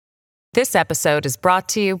This episode is brought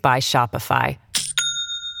to you by Shopify.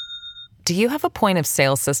 Do you have a point of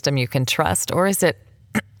sale system you can trust, or is it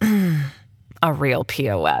a real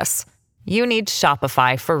POS? You need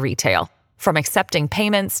Shopify for retail. From accepting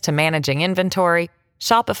payments to managing inventory,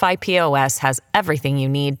 Shopify POS has everything you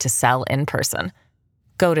need to sell in person.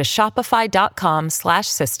 Go to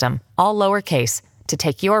shopify.com/system, all lowercase, to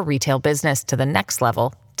take your retail business to the next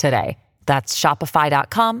level today. That's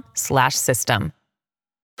shopify.com/system.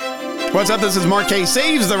 What's up? This is Mark K.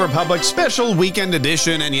 Saves the Republic special weekend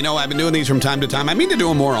edition. And, I've been doing these from time to time. I mean to do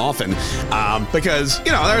them more often because,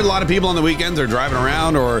 there are a lot of people on the weekends that are driving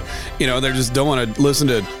around or, they just don't want to listen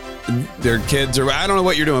to their kids or I don't know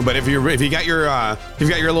what you're doing. But if you got your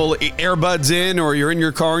little earbuds in or you're in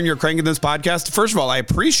your car and you're cranking this podcast, first of all, I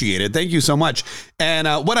appreciate it. Thank you so much. And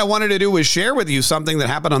what I wanted to do was share with you something that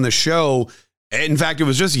happened on the show. In fact, it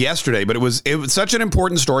was just yesterday, but it was such an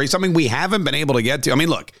important story, something we haven't been able to get to. I mean,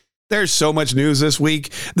 look. There's so much news this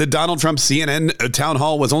week. The Donald Trump CNN town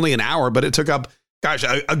hall was only an hour, but it took up,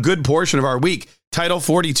 a good portion of our week. Title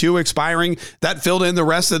 42 expiring. That filled in the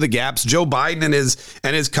rest of the gaps. Joe Biden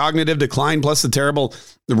and his cognitive decline, plus the terrible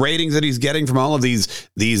ratings that he's getting from all of these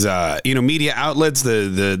media outlets,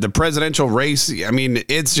 the presidential race. I mean,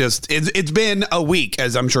 it's been a week,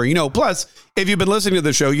 as I'm sure you know. Plus, if you've been listening to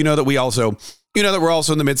the show, you know that we're also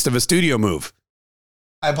in the midst of a studio move.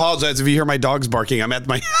 I apologize if you hear my dogs barking. I'm at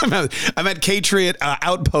Patriot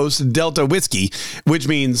Outpost Delta Whiskey, which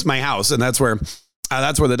means my house, and that's where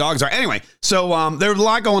the dogs are. Anyway, so there's a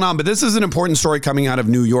lot going on, but this is an important story coming out of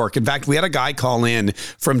New York. In fact, we had a guy call in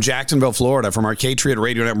from Jacksonville, Florida, from our Patriot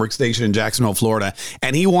Radio Network station in Jacksonville, Florida,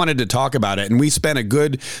 and he wanted to talk about it. And we spent a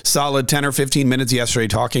good solid 10 or 15 minutes yesterday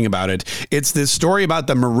talking about it. It's this story about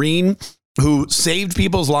the Marine who saved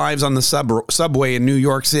people's lives on the subway in New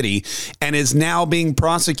York City and is now being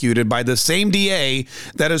prosecuted by the same DA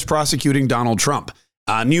that is prosecuting Donald Trump.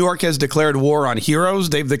 New York has declared war on heroes.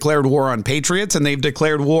 They've declared war on patriots, and they've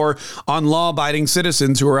declared war on law-abiding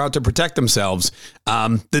citizens who are out to protect themselves.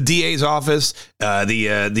 The DA's office,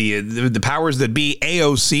 the powers that be,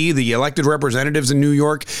 AOC, the elected representatives in New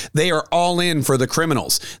York, they are all in for the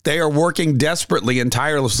criminals. They are working desperately and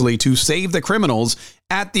tirelessly to save the criminals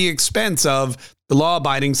at the expense of the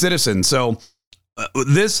law-abiding citizens. So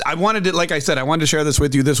I wanted to share this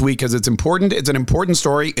with you this week because it's important. It's an important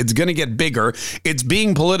story. It's going to get bigger. It's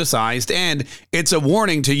being politicized, and it's a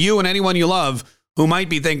warning to you and anyone you love who might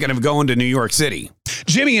be thinking of going to New York City.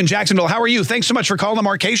 Jimmy in Jacksonville, how are you? Thanks so much for calling the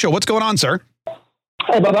Mark K Show. What's going on, sir?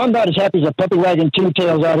 Hey, Bob, I'm about as happy as a puppy wagging two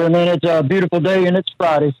tails out here, man. It's a beautiful day, and it's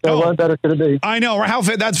Friday, so what better could it be? I know.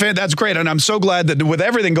 That's great, and I'm so glad that with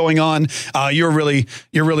everything going on, you're really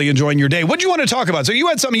enjoying your day. What do you want to talk about? So you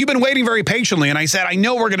had something you've been waiting very patiently, and I said, I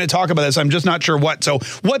know we're going to talk about this. I'm just not sure what. So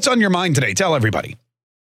what's on your mind today? Tell everybody.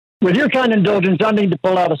 With your kind indulgence, I need to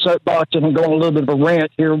pull out a soapbox and go on a little bit of a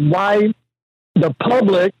rant here. Why the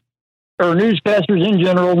public or newscasters in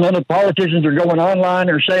general, none of the politicians are going online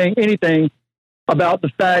or saying anything about the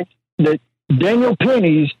fact that Daniel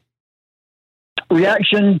Penny's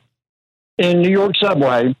reaction in New York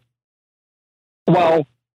subway, while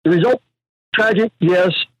the result tragic,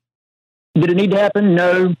 yes. Did it need to happen?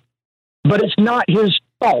 No. But it's not his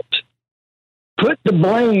fault. Put the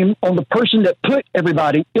blame on the person that put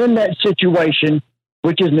everybody in that situation,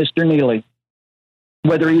 which is Mr. Neely.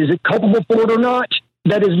 Whether he is culpable for it or not,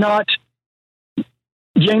 that is not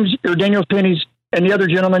James or Daniel Penny's and the other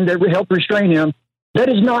gentleman that helped restrain him. That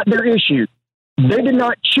is not their issue. They did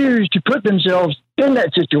not choose to put themselves in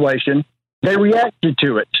that situation. They reacted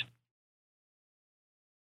to it.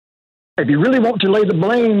 If you really want to lay the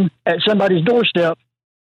blame at somebody's doorstep,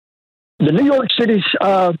 the New York City's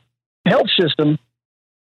health system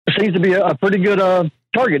seems to be a pretty good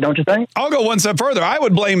target, don't you think? I'll go one step further. I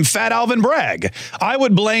would blame Fat Alvin Bragg. I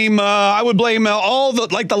would blame all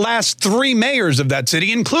the last three mayors of that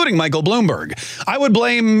city, including Michael Bloomberg. I would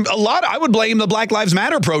blame the Black Lives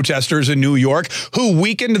Matter protesters in New York who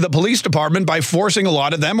weakened the police department by forcing a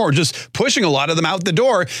lot of them or just pushing a lot of them out the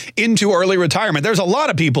door into early retirement. There's a lot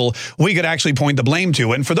of people we could actually point the blame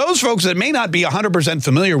to. And for those folks that may not be 100%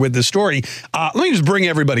 familiar with this story, let me just bring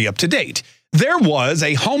everybody up to date. There was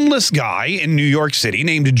a homeless guy in New York City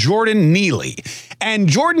named Jordan Neely. And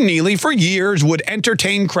Jordan Neely, for years, would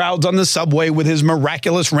entertain crowds on the subway with his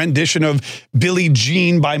miraculous rendition of Billie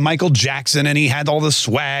Jean by Michael Jackson. And he had all the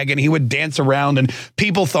swag and he would dance around. And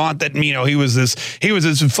people thought that, he was this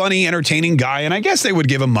funny, entertaining guy. And I guess they would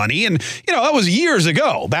give him money. And, that was years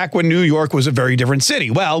ago, back when New York was a very different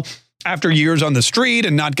city. Well, after years on the street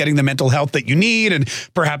and not getting the mental health that you need, and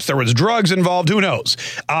perhaps there was drugs involved, who knows.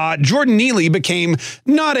 Jordan Neely became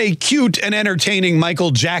not a cute and entertaining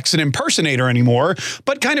Michael Jackson impersonator anymore,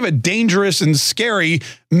 but kind of a dangerous and scary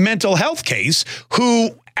mental health case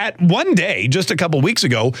who at one day, just a couple weeks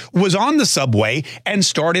ago, was on the subway and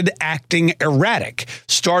started acting erratic,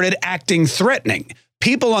 started acting threatening.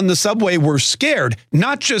 People on the subway were scared,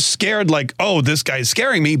 not just scared like, oh, this guy's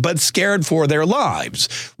scaring me, but scared for their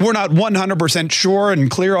lives. We're not 100% sure and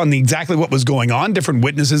clear on exactly what was going on. Different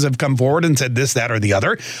witnesses have come forward and said this, that, or the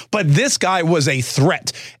other. But this guy was a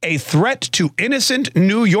threat to innocent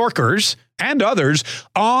New Yorkers and others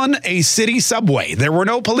on a city subway. There were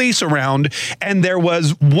no police around, and there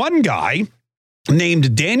was one guy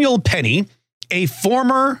named Daniel Penny, a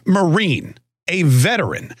former Marine, a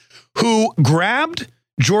veteran, who grabbed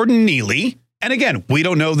Jordan Neely. And again, we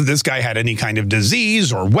don't know that this guy had any kind of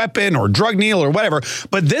disease or weapon or drug deal or whatever,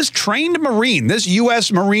 but this trained Marine, this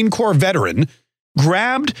U.S. Marine Corps veteran,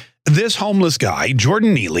 grabbed this homeless guy,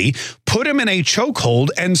 Jordan Neely, put him in a chokehold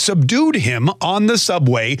and subdued him on the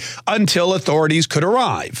subway until authorities could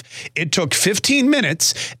arrive. It took 15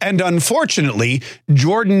 minutes, and unfortunately,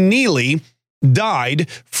 Jordan Neely died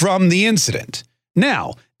from the incident.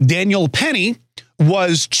 Now, Daniel Penny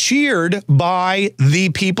was cheered by the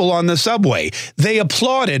people on the subway. They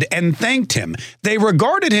applauded and thanked him. They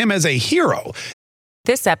regarded him as a hero.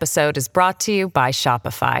 This episode is brought to you by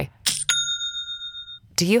Shopify.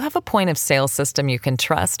 Do you have a point of sale system you can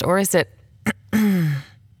trust, or is it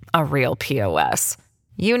a real POS?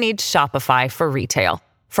 You need Shopify for retail.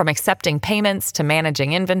 From accepting payments to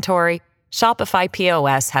managing inventory, Shopify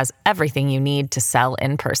POS has everything you need to sell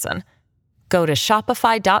in person. Go to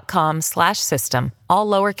shopify.com/system, all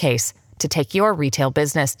lowercase, to take your retail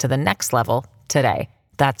business to the next level today.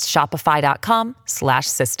 That's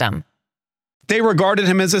shopify.com/system. They regarded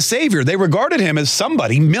him as a savior. They regarded him as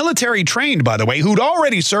somebody, military trained, by the way, who'd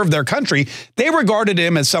already served their country. They regarded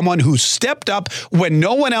him as someone who stepped up when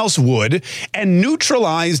no one else would and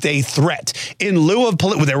neutralized a threat. In lieu of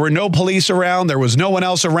there were no police around, there was no one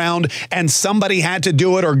else around, and somebody had to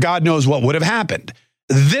do it, or God knows what would have happened.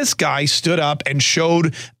 This guy stood up and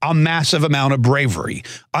showed a massive amount of bravery.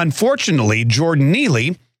 Unfortunately, Jordan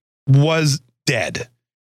Neely was dead.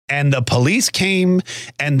 And the police came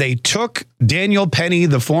and they took Daniel Penny,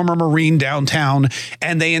 the former Marine, downtown,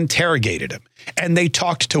 and they interrogated him. And they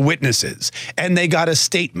talked to witnesses. And they got a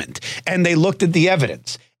statement. And they looked at the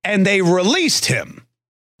evidence. And they released him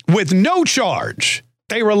with no charge.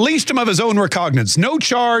 They released him of his own recognizance. No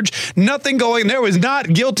charge, nothing going. There was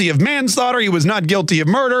not guilty of manslaughter. He was not guilty of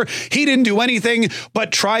murder. He didn't do anything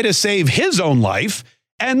but try to save his own life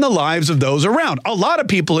and the lives of those around. A lot of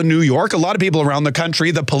people in New York, a lot of people around the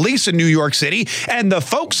country, the police in New York City, and the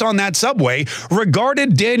folks on that subway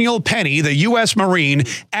regarded Daniel Penny, the U.S. Marine,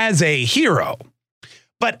 as a hero.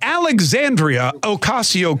 But Alexandria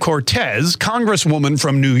Ocasio-Cortez, Congresswoman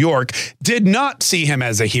from New York, did not see him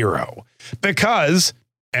as a hero because,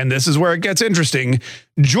 and this is where it gets interesting,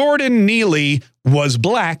 Jordan Neely was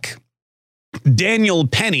black, Daniel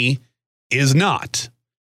Penny is not.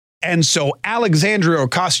 And so Alexandria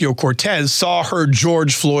Ocasio-Cortez saw her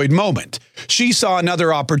George Floyd moment. She saw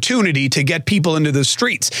another opportunity to get people into the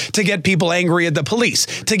streets, to get people angry at the police,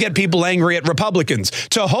 to get people angry at Republicans,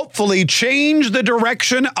 to hopefully change the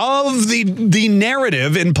direction of the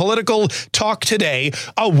narrative in political talk today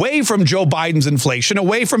away from Joe Biden's inflation,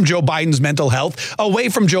 away from Joe Biden's mental health, away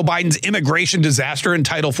from Joe Biden's immigration disaster and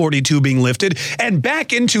Title 42 being lifted, and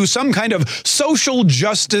back into some kind of social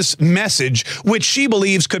justice message, which she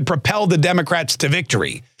believes could propel the Democrats to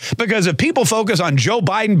victory. Because if people focus on Joe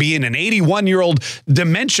Biden being an 81-year-old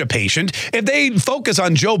dementia patient, if they focus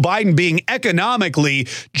on Joe Biden being economically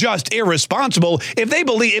just irresponsible,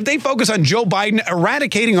 if they focus on Joe Biden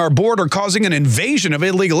eradicating our border, causing an invasion of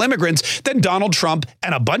illegal immigrants, then Donald Trump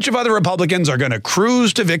and a bunch of other Republicans are going to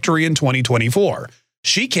cruise to victory in 2024.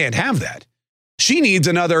 She can't have that. She needs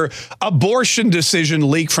another abortion decision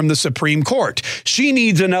leak from the Supreme Court. She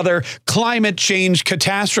needs another climate change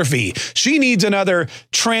catastrophe. She needs another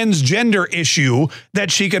transgender issue that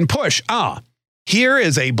she can push. Here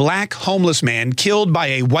is a black homeless man killed by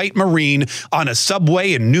a white Marine on a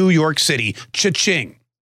subway in New York City. Cha-ching.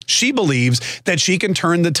 She believes that she can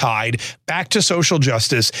turn the tide back to social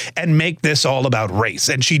justice and make this all about race.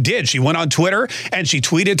 And she did. She went on Twitter and she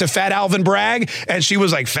tweeted to Fat Alvin Bragg. And she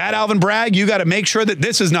was like, Fat Alvin Bragg, you got to make sure that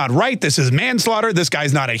this is not right. This is manslaughter. This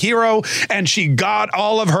guy's not a hero. And she got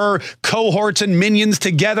all of her cohorts and minions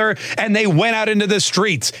together and they went out into the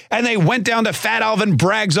streets and they went down to Fat Alvin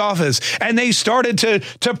Bragg's office and they started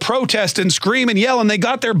to protest and scream and yell. And they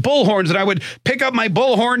got their bullhorns and I would pick up my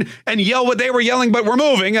bullhorn and yell what they were yelling, but we're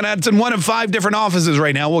moving. And it's in one of 5 different offices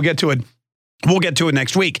right now. We'll get to it. We'll get to it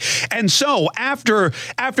next week. And so after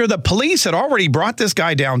the police had already brought this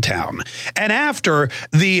guy downtown and after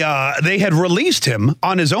they had released him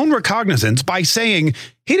on his own recognizance by saying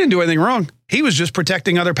he didn't do anything wrong. He was just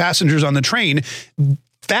protecting other passengers on the train.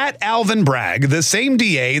 Fat Alvin Bragg, the same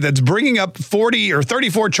DA that's bringing up 40 or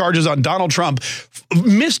 34 charges on Donald Trump,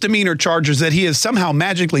 misdemeanor charges that he has somehow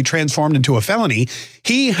magically transformed into a felony,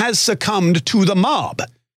 he has succumbed to the mob.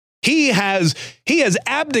 He has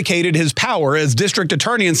abdicated his power as district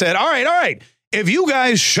attorney and said, all right, if you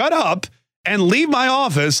guys shut up and leave my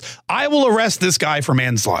office, I will arrest this guy for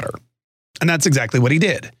manslaughter. And that's exactly what he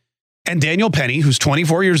did. And Daniel Penny, who's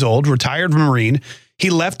 24 years old, retired Marine,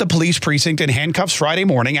 he left the police precinct in handcuffs Friday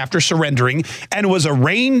morning after surrendering and was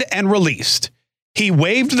arraigned and released. He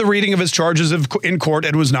waived the reading of his charges in court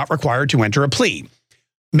and was not required to enter a plea.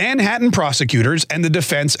 Manhattan prosecutors and the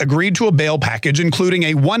defense agreed to a bail package, including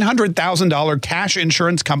a $100,000 cash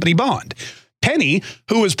insurance company bond. Penny,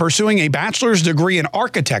 who is pursuing a bachelor's degree in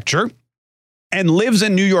architecture and lives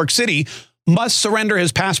in New York City, must surrender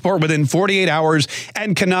his passport within 48 hours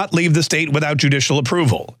and cannot leave the state without judicial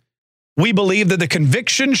approval. We believe that the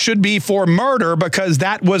conviction should be for murder because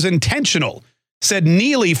that was intentional, said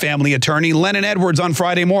Neely family attorney Lennon Edwards on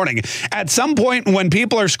Friday morning. At some point when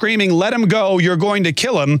people are screaming, let him go, you're going to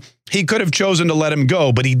kill him, he could have chosen to let him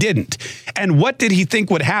go, but he didn't. And what did he think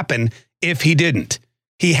would happen if he didn't?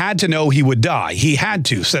 He had to know he would die. He had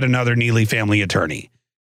to, said another Neely family attorney.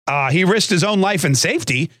 He risked his own life and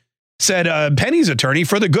safety, said Penny's attorney,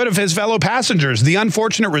 for the good of his fellow passengers. The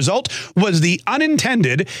unfortunate result was the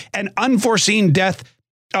unintended and unforeseen death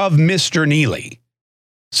of Mr. Neely.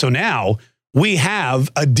 So now we have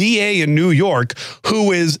a DA in New York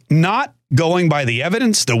who is not going by the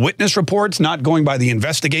evidence, the witness reports, not going by the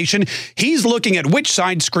investigation. He's looking at which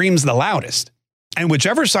side screams the loudest. And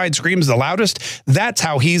whichever side screams the loudest, that's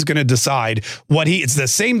how he's going to decide it's the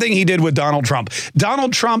same thing he did with Donald Trump.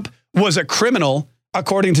 Donald Trump was a criminal,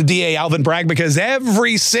 according to DA Alvin Bragg, because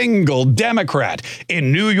every single Democrat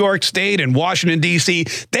in New York State and Washington, D.C.,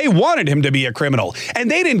 they wanted him to be a criminal.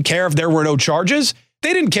 And they didn't care if there were no charges.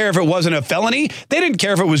 They didn't care if it wasn't a felony. They didn't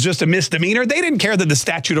care if it was just a misdemeanor. They didn't care that the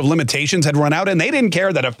statute of limitations had run out. And they didn't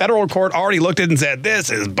care that a federal court already looked at it and said, this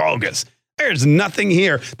is bogus. There's nothing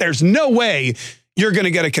here. There's no way you're going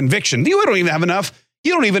to get a conviction. You don't even have enough.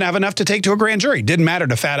 You don't even have enough to take to a grand jury. Didn't matter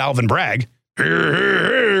to Fat Alvin Bragg.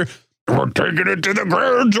 We're taking it to the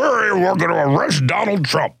grand jury. We're going to arrest Donald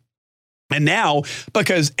Trump. And now,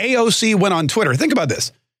 because AOC went on Twitter, think about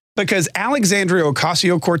this. Because Alexandria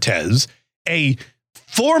Ocasio-Cortez, a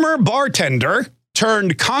former bartender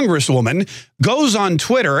turned congresswoman, goes on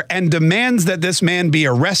Twitter and demands that this man be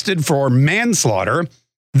arrested for manslaughter.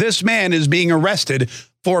 This man is being arrested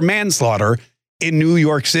for manslaughter in New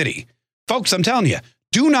York City. Folks, I'm telling you,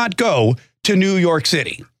 do not go to New York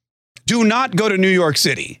City. Do not go to New York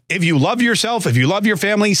City. If you love yourself, if you love your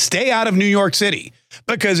family, stay out of New York City.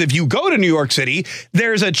 Because if you go to New York City,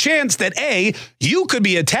 there's a chance that A, you could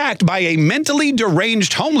be attacked by a mentally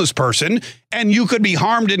deranged homeless person, and you could be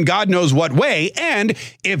harmed in God knows what way. And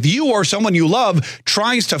if you or someone you love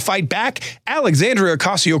tries to fight back, Alexandria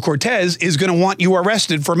Ocasio-Cortez is going to want you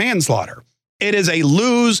arrested for manslaughter. It is a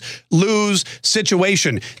lose-lose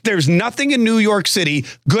situation. There's nothing in New York City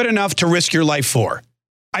good enough to risk your life for.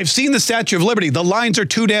 I've seen the Statue of Liberty. The lines are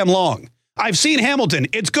too damn long. I've seen Hamilton.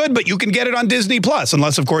 It's good, but you can get it on Disney Plus,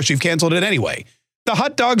 unless, of course, you've canceled it anyway. The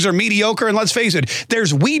hot dogs are mediocre, and let's face it,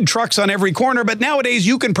 there's weed trucks on every corner, but nowadays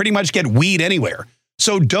you can pretty much get weed anywhere.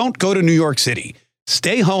 So don't go to New York City.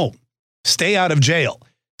 Stay home. Stay out of jail.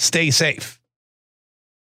 Stay safe.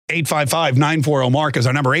 855-940-MARK is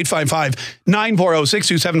our number,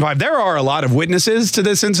 855-940-6275. There are a lot of witnesses to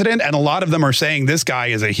this incident, and a lot of them are saying this guy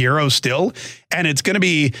is a hero still. And it's going to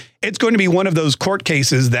be one of those court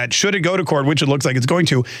cases that, should it go to court, which it looks like it's going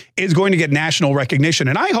to, is going to get national recognition.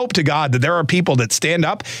 And I hope to God that there are people that stand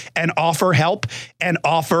up and offer help and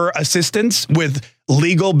offer assistance with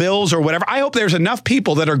legal bills or whatever. I hope there's enough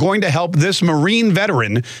people that are going to help this Marine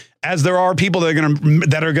veteran, as there are people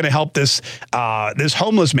that are going to help this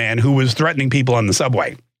homeless man who was threatening people on the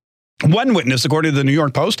subway. One witness, according to the New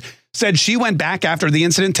York Post, said she went back after the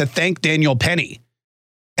incident to thank Daniel Penny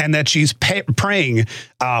and that she's praying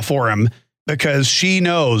for him because she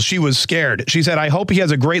knows she was scared. She said, I hope he has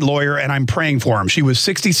a great lawyer and I'm praying for him. She was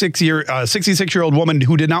 66-year-old woman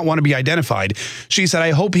who did not want to be identified. She said,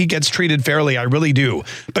 I hope he gets treated fairly. I really do.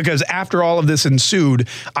 Because after all of this ensued,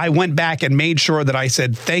 I went back and made sure that I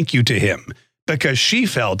said thank you to him because she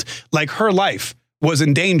felt like her life was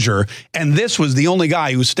in danger. And this was the only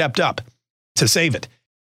guy who stepped up to save it.